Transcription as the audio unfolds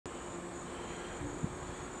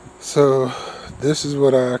So this is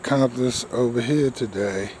what I accomplished over here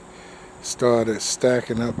today. Started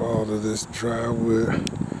stacking up all of this dry wood.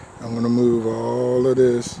 I'm going to move all of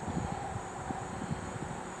this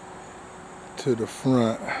to the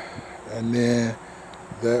front, and then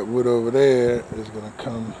that wood over there is going to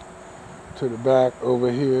come to the back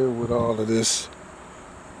over here with all of this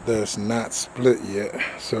that's not split yet.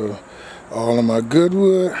 So all of my good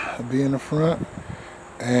wood will be in the front,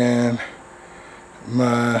 and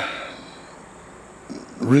my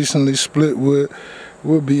recently split wood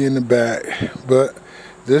will be in the back. But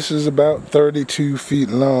this is about 32 feet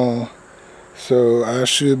long, so I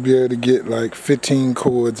should be able to get like 15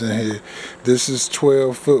 cords in here. This is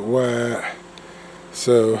 12 foot wide,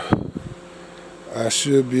 so I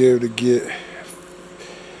should be able to get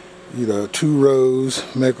 2 rows,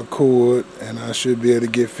 make a cord, and I should be able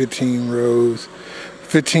to get 15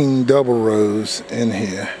 double rows in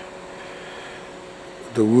here.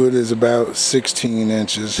 The wood is about 16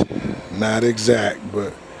 inches, not exact,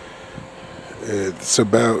 but it's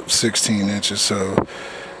about 16 inches, so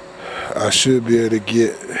I should be able to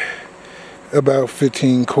get about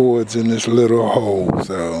 15 cords in this little hole,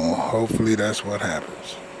 so hopefully that's what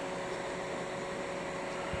happens.